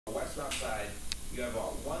westbound side, you have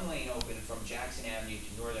one lane open from Jackson Avenue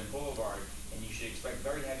to Northern Boulevard, and you should expect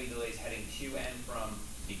very heavy delays heading to and from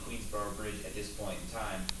the Queensboro Bridge at this point in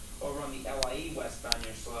time. Over on the LIE westbound,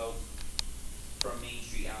 you're slow from Main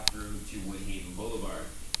Street out through to Woodhaven Boulevard.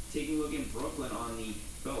 Taking a look in Brooklyn on the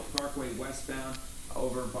Belt Parkway westbound,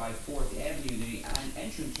 over by 4th Avenue, the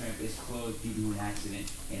entrance ramp is closed due to an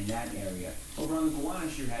accident in that area. Over on the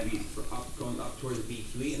Gowanus, you're heavy going up towards the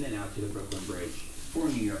B2E and then out to the Brooklyn Bridge. For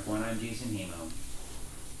New York 1, I'm Jason Hamo.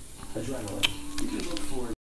 Adrenaline. You can look for